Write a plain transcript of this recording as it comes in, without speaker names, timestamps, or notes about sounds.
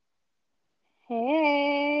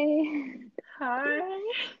Hey, Hi,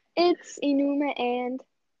 it's Inuma and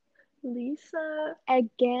Lisa.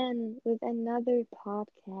 again with another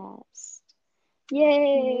podcast.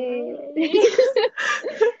 Yay! Yay.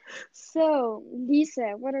 So,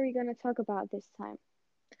 Lisa, what are we gonna talk about this time?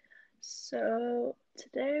 So,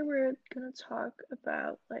 today we're gonna talk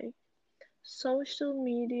about social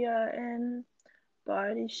media and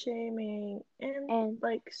body shaming and And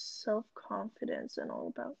self-confidence and all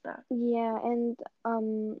about that. yeah, and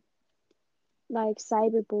like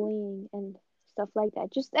cyberbullying and stuff like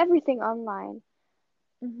that. Just everything online.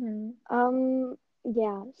 Mhm.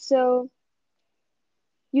 Yeah. So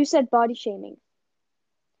you said body shaming.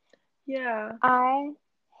 Yeah, I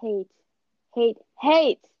hate,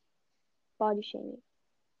 hate body shaming.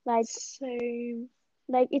 Like, same.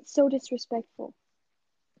 it's so disrespectful.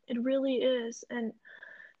 It really is, and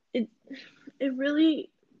it it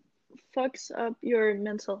really fucks up your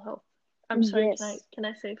mental health. I'm sorry, can I Yes. can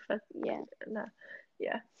I say fuck? Yeah. No.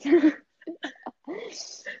 Yeah.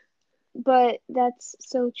 But that's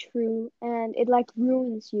so true, and it like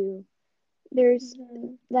ruins you. There's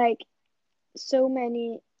Mhm. like so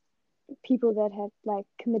many people that have like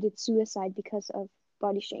committed suicide because of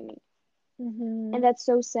body shaming. And Mhm. that's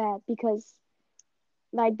so sad because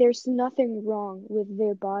like there's nothing wrong with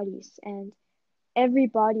their bodies and every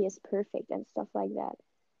body is perfect and stuff like that.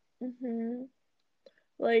 Mhm.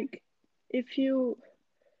 Like if you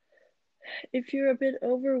if you're a bit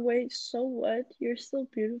overweight, so what? You're still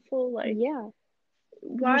beautiful. Like Yeah.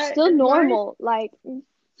 You're why still and why normal. Like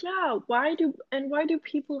yeah, why do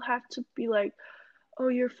people have to be like, "Oh,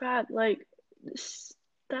 you're fat." Like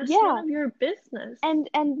that's none yeah. of your business. And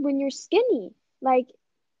when you're skinny, like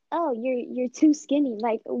oh, you're too skinny.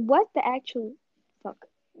 Like what the actual fuck?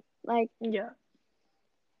 Like Yeah,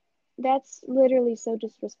 that's literally so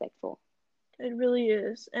disrespectful. it really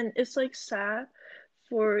is. And it's like sad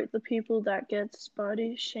for the people that gets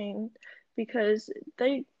body shamed because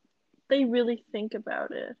they they really think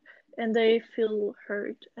about it and they feel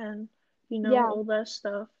hurt and Yeah, all that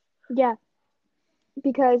stuff. yeah,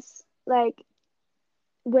 because like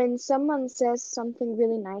when someone says something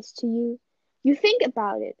really nice to you, you think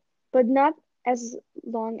about it, but not as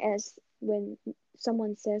long as when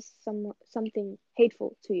someone says something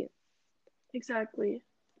hateful to you, Exactly.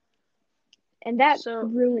 and that So,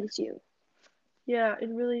 ruins you. yeah, it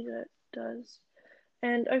really does.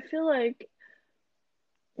 And I feel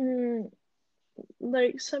mm,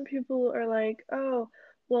 like some people are like, oh,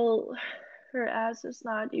 well, her ass is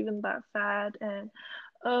not even that fat, and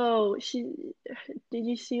oh, did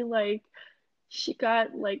you see she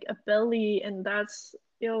got like a belly, and that's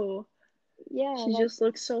yo, Yeah, she like just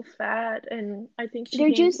looks so fat, and I think she they're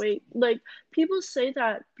gained just weight. Like people say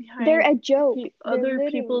that they're behind a joke. They're other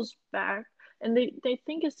literally people's back, and they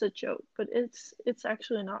think it's a joke, but it's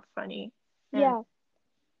actually not funny. And yeah.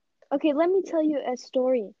 Okay, let me tell you a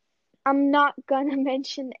story. I'm not gonna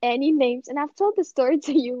mention any names, and I've told the story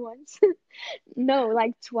to you once. No,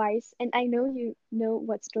 like twice, and I know you know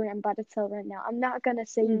what story I'm about to tell right now. I'm not gonna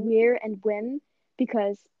say mm, where and when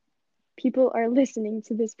because people are listening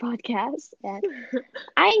to this podcast, and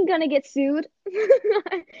I ain't gonna get sued.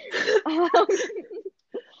 um,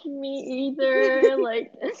 me either.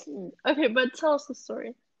 Like, okay, but tell us the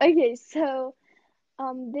story. okay, so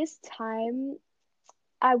this time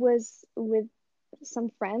I was with some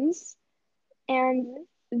friends, and Hmm.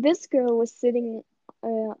 this girl was sitting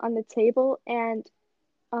on the table, and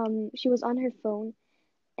she was on her phone,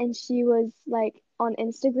 and she was like on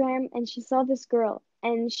Instagram, and she saw this girl,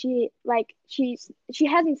 and she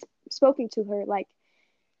hadn't spoken to her like,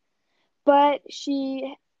 but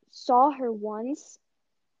she saw her once,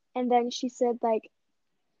 and then she said like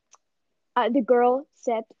the girl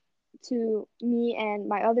said to me and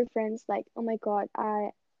my other friends like, oh my God, I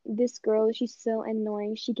this girl, she's so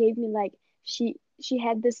annoying. She gave me like she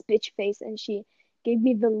had this bitch face, and she gave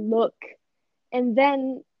me the look, and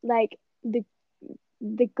then like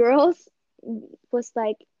the girls was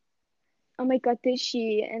like, oh my God, did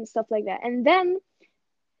she, and stuff like that. And then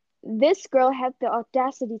this girl had the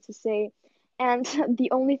audacity to say, and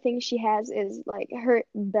the only thing she has is like her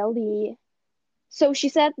belly. So she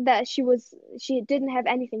said that she didn't have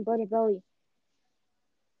anything but a belly.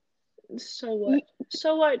 So what? Y-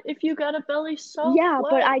 So what? If you got a belly, so yeah,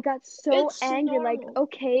 but what? I got so It's angry, like, normal.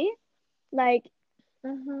 okay, like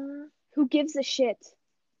Mm-hmm. who gives a shit?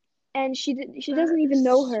 And she That doesn't is even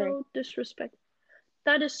know her. so disrespectful.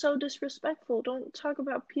 That is so disrespectful. Don't talk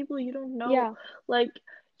about people you don't know. Yeah. Like,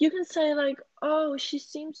 you can say, like, oh, she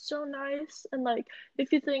seems so nice. And, like,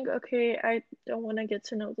 if you think, okay, I don't want to get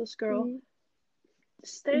to know this girl, Mm,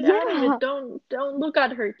 stay out of it. Yeah, Don't look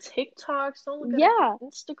at her TikToks, don't look at her yeah,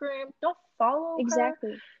 Instagram, don't follow her.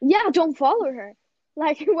 exactly. Yeah, don't follow her.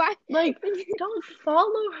 Like, why? Like, don't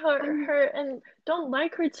follow I'm, her and don't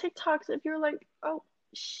like her TikToks if you're like, oh,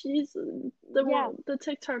 she's the yeah, one, the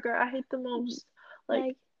TikToker I hate the most. Like,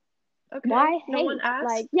 like, okay, why no one hate?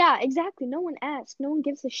 Like, asked. yeah, exactly. No one asked. No one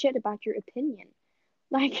gives a shit about your opinion.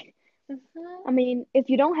 Like, Hmm. I mean, if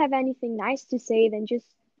you don't have anything nice to say, then just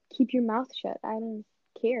keep your mouth shut. I don't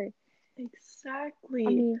care. I Exactly.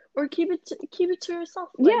 mean, Or keep it to yourself.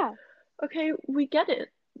 Like, yeah, okay, we get it.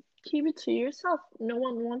 Keep it to yourself. No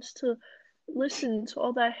one wants to listen to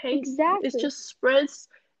all that hate. It exactly. just spreads.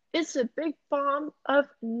 It's a big bomb of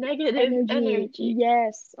negative Energy. energy.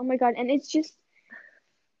 Yes. Oh my God. And it's just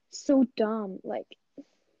so dumb. Like,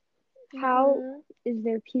 how Hmm. is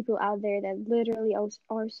there people out there that literally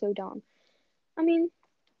are so dumb? I mean,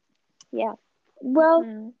 yeah. Well,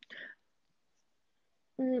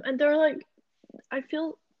 Hmm. And they're like, I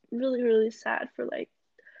feel really, really sad for like,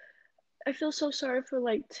 I feel so sorry for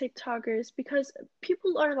like TikTokers because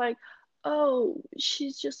people are like, oh,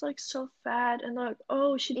 she's just like so fat, and like,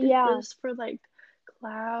 oh, she did yeah. this for like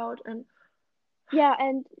cloud, and Yeah.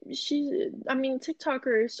 And I mean,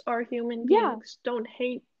 TikTokers are human yeah, beings, don't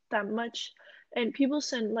hate that much, and people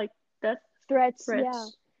send like death threats. Yeah.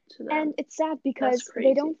 threats to And them. it's sad That's because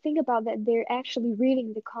they crazy. don't think about that they're actually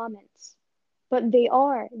reading the comments. But they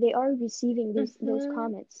are. They are receiving those Hmm.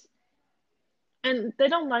 comments. And they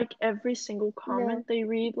don't like every single No. comment they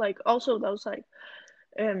read, like also those like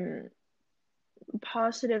um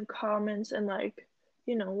positive comments and like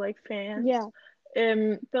like fans, Yeah.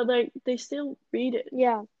 but like they still read it.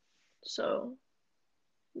 Yeah. So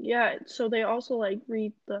yeah, so they also like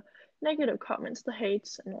read the negative comments, the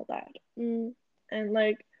hates and all that. Mm. And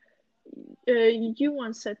like you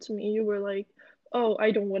once said to me, you were like, oh,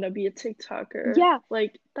 I don't want to be a TikToker. Yeah.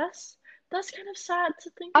 Like that's kind of sad to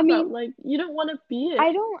think I about. mean, Like you don't want to be I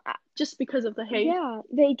it don't. just because of the hate. Yeah,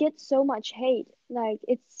 they get so much hate. Like,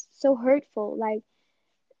 it's so hurtful. Like,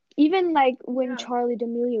 even like when Yeah. Charlie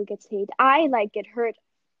D'Amelio gets hate, I like get hurt.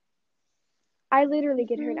 I literally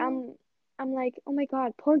get hurt. Hmm. I'm like, oh my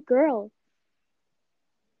God, poor girl.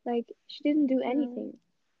 Like, she didn't do Hmm. anything.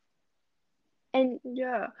 And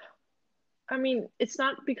Yeah. I mean, it's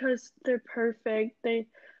not because they're perfect.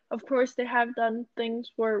 Of course, they have done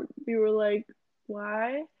things where we were like,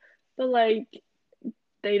 why? But like,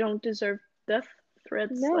 they don't deserve death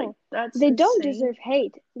threats. Like, no, that's they don't insane. deserve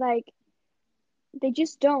hate. Like, they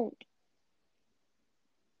just don't.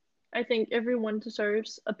 I think everyone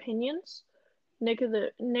deserves opinions,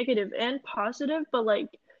 negative and positive, but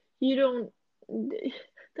like, you don't,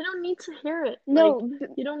 they don't need to hear it. Like, No,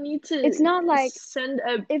 you don't need it's to not like send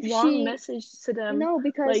a if wrong she, message to them, no, like,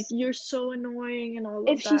 because you're so annoying and all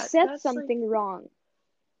if of she that. said That's like, something wrong,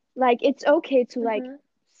 like, it's okay to like mm-hmm,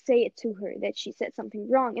 say it to her that she said something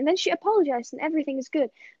wrong and then she apologized and everything is good.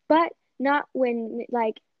 But not when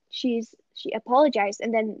like she apologized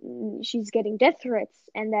and then she's getting death threats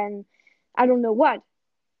and then I don't know what.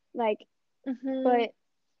 Like, mm-hmm. but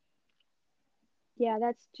yeah,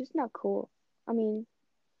 that's just not cool. I mean,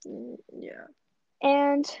 Yeah.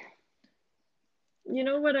 and You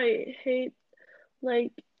know what I hate?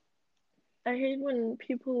 Like, I hate when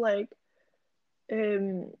people like,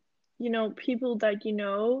 um, people that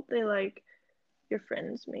they like your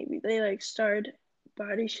friends maybe, they like start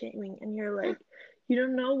body shaming and you're like, you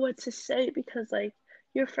don't know what to say because like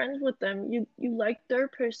you're friends with them, you like their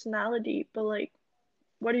personality, but like,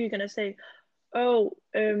 what are you gonna say? Oh,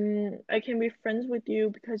 I can be friends with you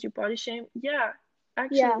because you body shame. Yeah,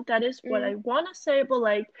 yeah, actually, that is what mm, I want to say, but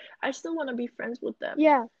like, I still want to be friends with them.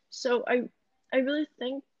 yeah, So I really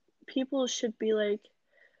think people should be like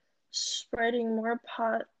spreading more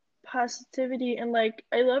positivity, and like,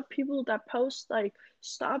 I love people that post like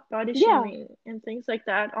stop body yeah, shaming and things like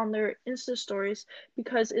that on their Insta stories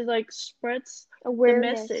because it like spreads the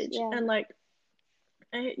awareness, message yeah, and like,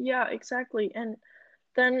 yeah, exactly. And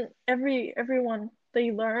then everyone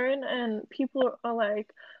they learn and people are like,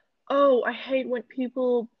 oh, I hate when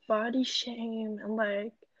people body shame, and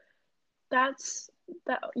like, that's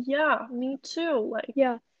that, yeah, me too, like,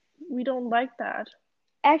 yeah. we don't like that.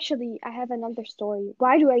 Actually, I have another story.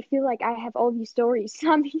 Why do I feel like I have all these stories?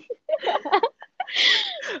 I mean,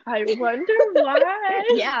 I wonder why.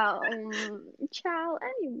 yeah, child.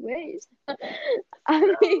 Anyways,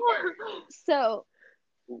 I mean, so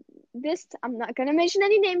this I'm not gonna mention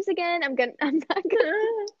any names again. I'm not gonna.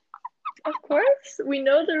 Of course, we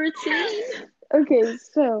know the routine. Okay,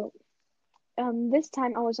 so this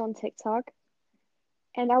time I was on TikTok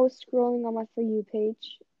and I was scrolling on my For You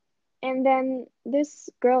page, and then this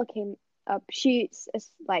girl came. She's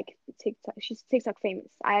like TikTok. She's TikTok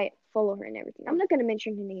famous. I follow her and everything. I'm not gonna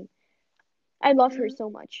mention her name. I love her Mm, so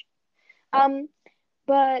much. Um,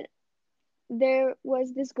 but there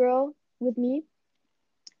was this girl with me,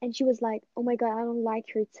 and she was like, "Oh my God, I don't like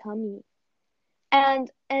her tummy," and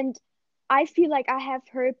I feel like I have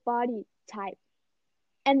her body type.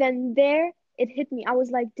 And then there it hit me. I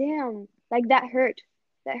was like, "Damn, like that hurt.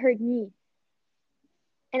 That hurt me."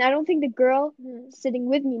 And I don't think the girl mm, sitting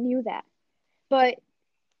with me knew that. But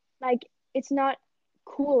like, it's not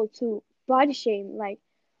cool to body shame. Like,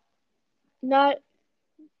 not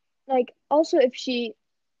like also if she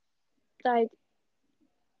like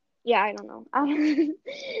yeah, I don't know.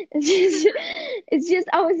 It's just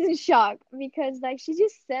I was in shock because like she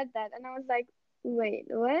just said that and I was like, wait,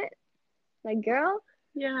 what? Like, girl?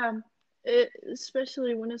 yeah,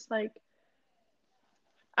 especially when it's like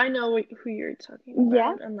I know who you're talking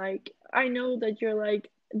Yeah, about, and like I know that you're like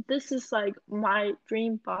this is like my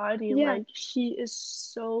dream body. yeah. Like she is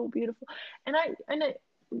so beautiful, and I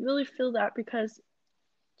really feel that because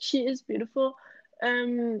she is beautiful.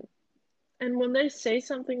 Um, and when they say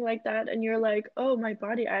something like that, and you're like, oh, my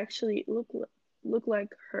body actually look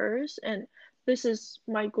like hers, and this is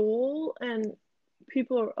my goal, and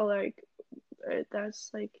people are like,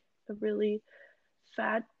 that's like a really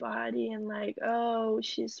fat body and like oh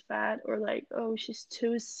she's fat or like oh she's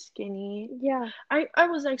too skinny. Yeah. I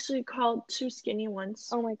was actually called too skinny once.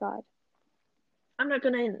 Oh my God. I'm not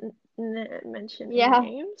gonna mention any Yeah.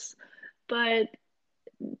 names, but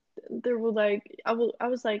there were like I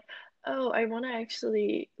was like oh I want to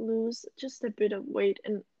actually lose just a bit of weight,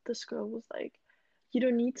 and this girl was like you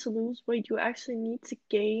don't need to lose weight, you actually need to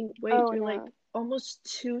gain weight, Oh you're like no. almost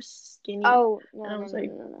too skinny. Oh And no I no was no like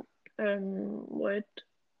no no. what.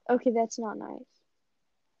 Okay, that's not nice.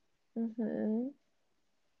 Mm-hmm.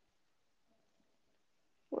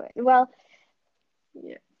 Well,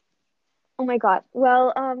 Yeah. oh my God.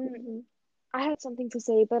 Well, Mm-hmm. I had something to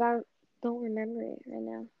say, but I don't remember it right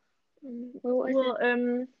now. What was it?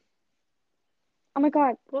 Well, Oh my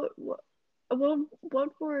God.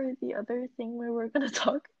 what were the other thing we were gonna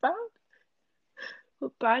talk about?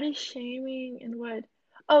 What body shaming and what?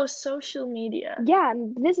 Oh, social media. Yeah,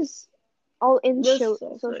 this is all in This show is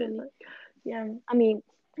also social is media. like, yeah. I mean,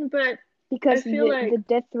 But I because feel the like,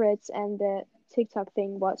 death threats and the TikTok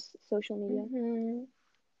thing was social media. mm-hmm,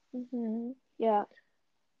 mm-hmm. Yeah.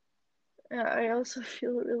 I also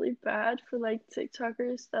feel really bad for like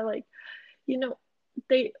TikTokers that like, you know,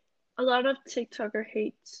 they a lot of TikToker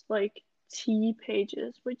hates like tea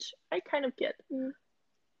pages, which I kind of get. Mm,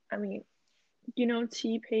 I mean,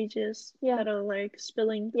 tea pages yeah. that are like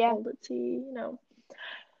spilling Yeah. all the tea.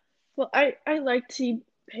 Well, I like tea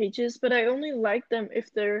pages, but I only like them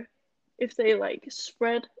if they like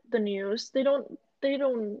spread the news. They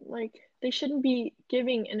don't like they shouldn't be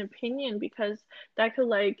giving an opinion because that could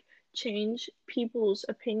like change people's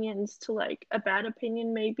opinions to like a bad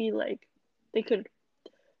opinion maybe like they could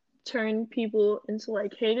turn people into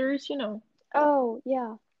like haters. Oh,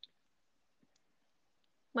 yeah.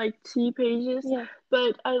 Like tea pages. Yeah.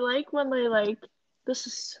 But I like when they like this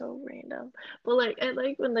is so random. But like I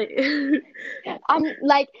like when they I'm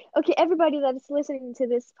like, okay, everybody that is listening to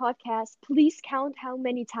this podcast, please count how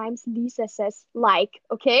many times Lisa says like,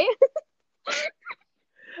 okay?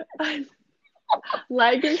 I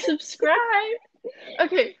like and subscribe.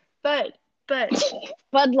 Okay, but But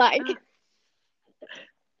uh, like,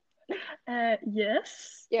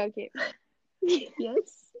 yes. yeah, okay.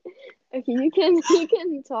 Yes. Okay, you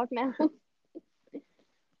can talk now.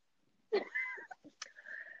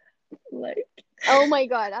 Like Oh my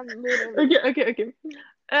God, I'm literally okay.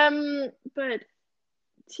 But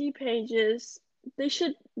T pages they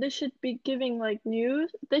should be giving like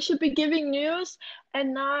news. They should be giving news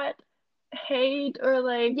and not hate or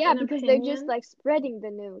like yeah, an because they're just opinion. like spreading the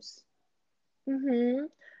news. Mm-hmm.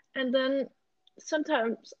 And then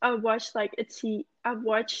sometimes I've watched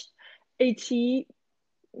a tea,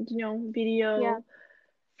 Yeah. video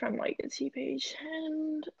from like a tea page,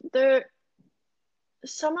 and there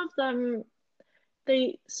some of them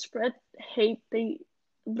they spread hate. They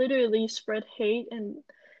literally spread hate, and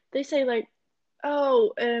they say like,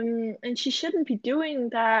 "Oh, and she shouldn't be doing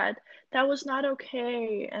that. That was not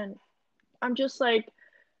okay." And I'm just like,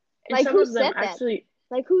 and Like, who said that?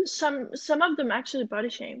 Like, who's some of them actually body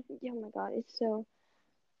shame, oh my God, it's so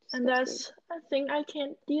and disgusting. that's a thing I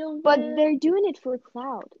can't deal But with. they're doing it for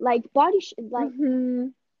clout. Like like Hmm.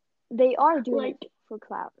 they are doing it Like, for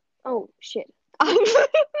clout. Oh shit.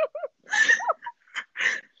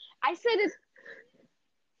 I said it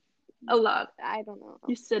a lot. I don't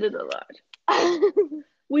You said it a lot. know.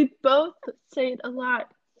 We both say it a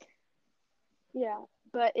lot. Yeah,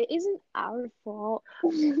 but it isn't our fault.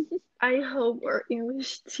 I hope our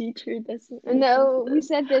English teacher doesn't listen to No, we this.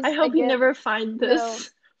 said I this hope he again. never find No.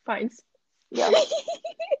 this. Finds. Yeah.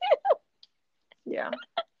 Yeah.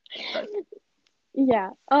 But Yeah.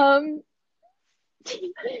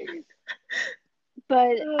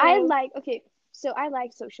 But I oh, like, okay, so I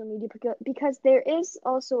like social media because there is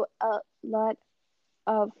also a lot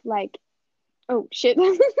of like, oh shit.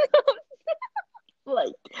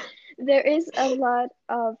 like There is a lot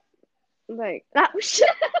of like, oh shit.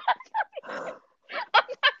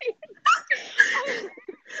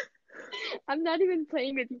 I'm not even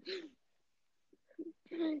playing with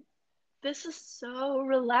you. this is so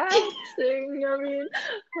relaxing. I mean,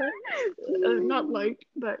 not like,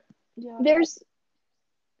 but yeah, There's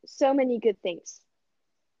so many good things.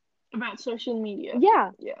 about social media.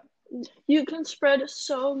 Yeah. Yeah, you can spread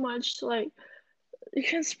so much like you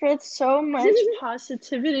can spread so much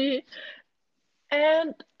positivity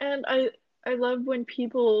and I love when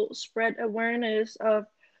people spread awareness of,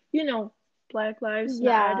 you know, Black Lives Yeah.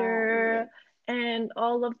 Matter and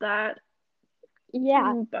all of that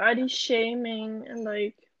Yeah. body shaming and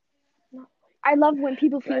like not I love when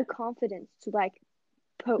people feel but confident to like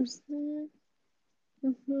post. hmm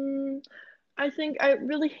hmm I think I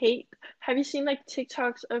really hate, have you seen like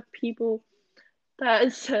TikToks of people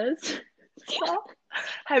that says stop?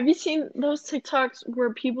 Have you seen those TikToks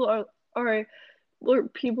where people are or where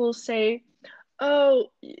people say,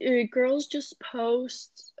 "Oh, girls just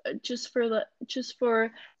post just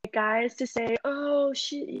for guys to say, oh,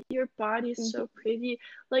 your body is so pretty."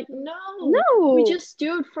 Like, no, we No. just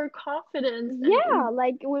do it for confidence Yeah,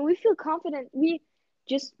 like when we feel confident, we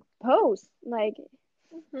just post. Like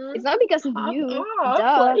mhm, it's not because of pop you. off,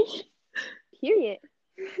 Duh. like, Period.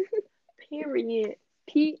 period.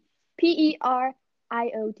 Period.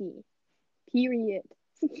 Period.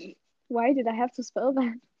 Why did I have to spell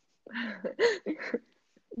that?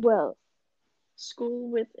 Well, School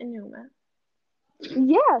with Enuma.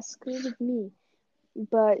 yeah, school with me.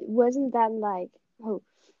 But wasn't that like, oh,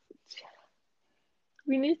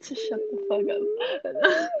 We need to shut the fuck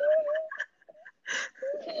up.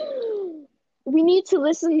 we need to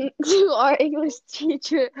listen to our English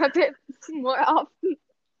teacher a bit more often.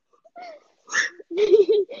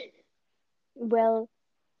 Well,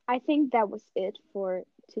 I think that was it for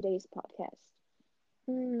today's podcast.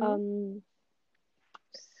 Mm. Um,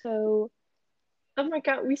 so Oh my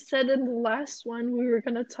God, we said in the last one we were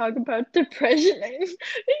gonna talk about depression and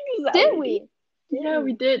did anxiety. we? Did Yeah, we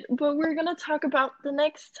we? did, but we're gonna talk about the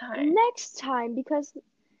next time. Next time, because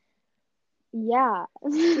yeah,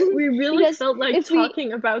 We really because felt like if we,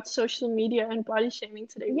 talking about social media and body shaming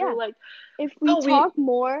today. We were yeah, like, if we oh, we, talk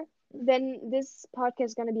more, then this podcast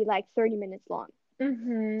is gonna be like 30 minutes long.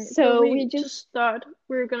 but So we we just, just thought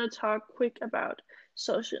we were gonna talk quick about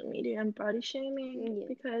social media and body shaming yeah,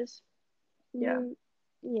 because, yeah. mm,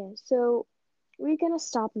 yeah. So we're gonna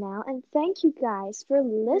stop now, and thank you guys for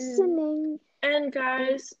Mm. listening. And And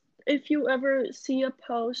guys, if you ever see a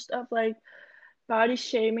post of like body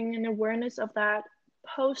shaming and awareness of that,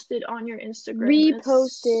 post it on your Instagram. It's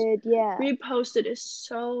reposted, yeah, reposted is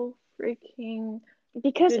so freaking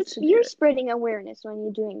because good it's to do you're it. spreading awareness when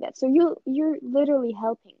you're doing that. So you're literally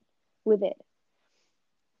helping with it.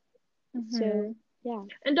 So yeah,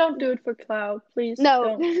 And don't do it for cloud, please. no,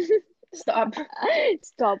 Don't stop.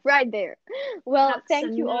 stop right there. Well, That's a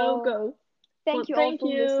no go. Well, thank you all thank for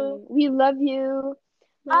you. listening. We love you.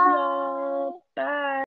 Love y'all. Bye. Bye.